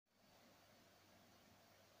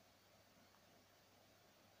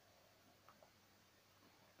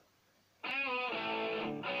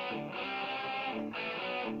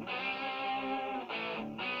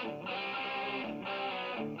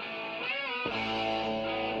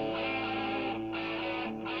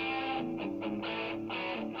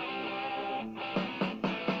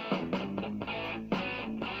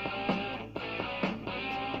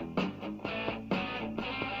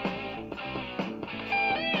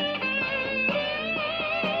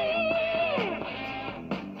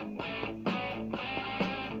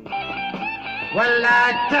Well,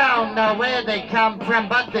 I don't know where they come from,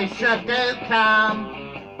 but they sure do come.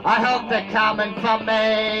 I hope they're coming for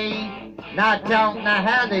me. Now, I don't know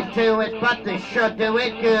how they do it, but they sure do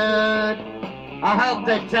it good. I hope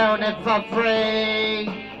they're doing it for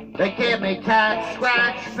free. They give me cat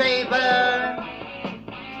scratch fever.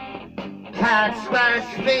 Cat scratch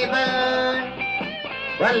fever.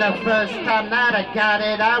 Well, the first time that I got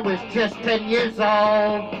it, I was just 10 years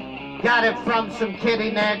old. Got it from some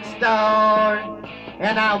kitty next door.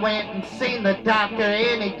 And I went and seen the doctor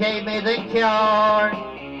and he gave me the cure.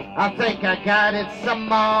 I think I got it some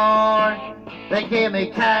more. They gave me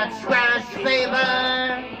cat scratch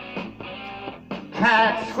fever.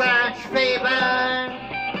 Cat scratch fever.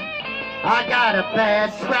 I got a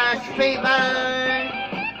bad scratch fever.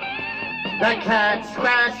 The cat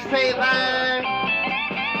scratch fever.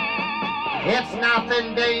 It's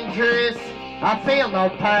nothing dangerous. I feel no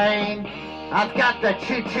pain. I've got the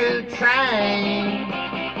choo-choo train.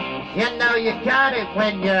 You know you got it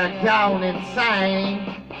when you're going insane.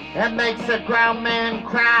 It makes a grown man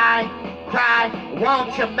cry, cry.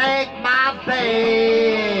 Won't you make my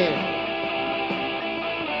bed?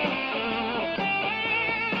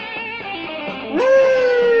 Woo!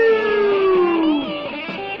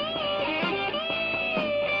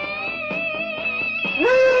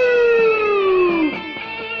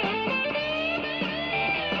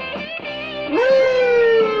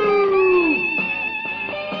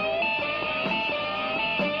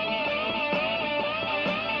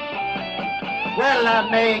 Well, I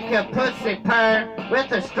make a pussy purr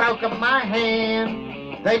with a stroke of my hand.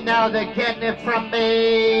 They know they're getting it from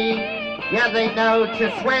me. Yeah, they know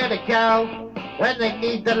just where to go when they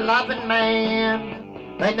need the loving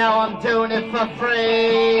man. They know I'm doing it for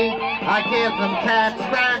free. I give them cat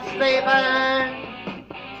scratch fever.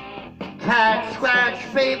 Cat scratch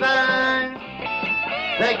fever.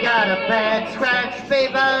 They got a bad scratch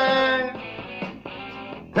fever.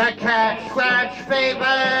 The cat scratch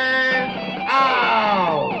fever.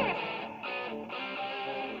 Oh!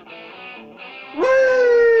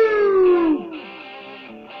 Woo!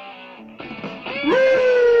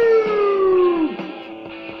 Woo!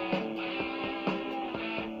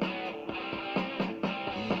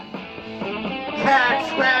 Cat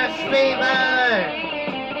scratch fever!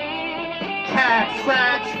 Cat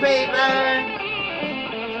scratch fever!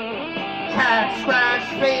 Cat scratch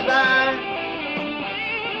fever!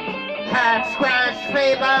 Cat scratch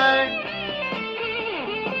fever!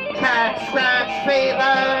 Cat scratch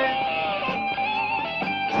fever!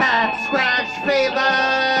 Cat scratch fever!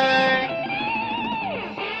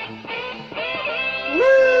 Woo!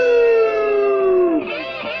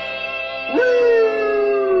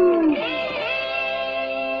 Woo!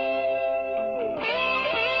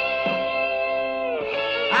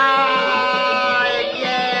 Ah,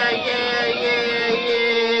 yeah, yeah, yeah,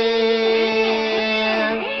 yeah,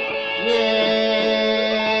 yeah.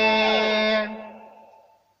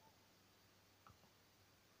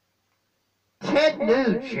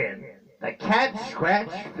 Nugent, the cat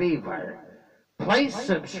scratch fever. Please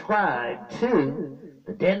subscribe to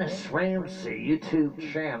the Dennis Ramsay YouTube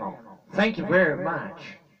channel. Thank you very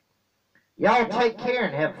much. Y'all take care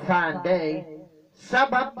and have a fine day.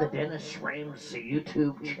 Sub up the Dennis Ramsay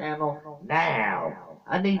YouTube channel now.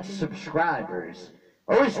 I need subscribers.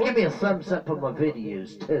 Always give me a thumbs up on my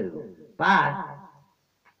videos too. Bye.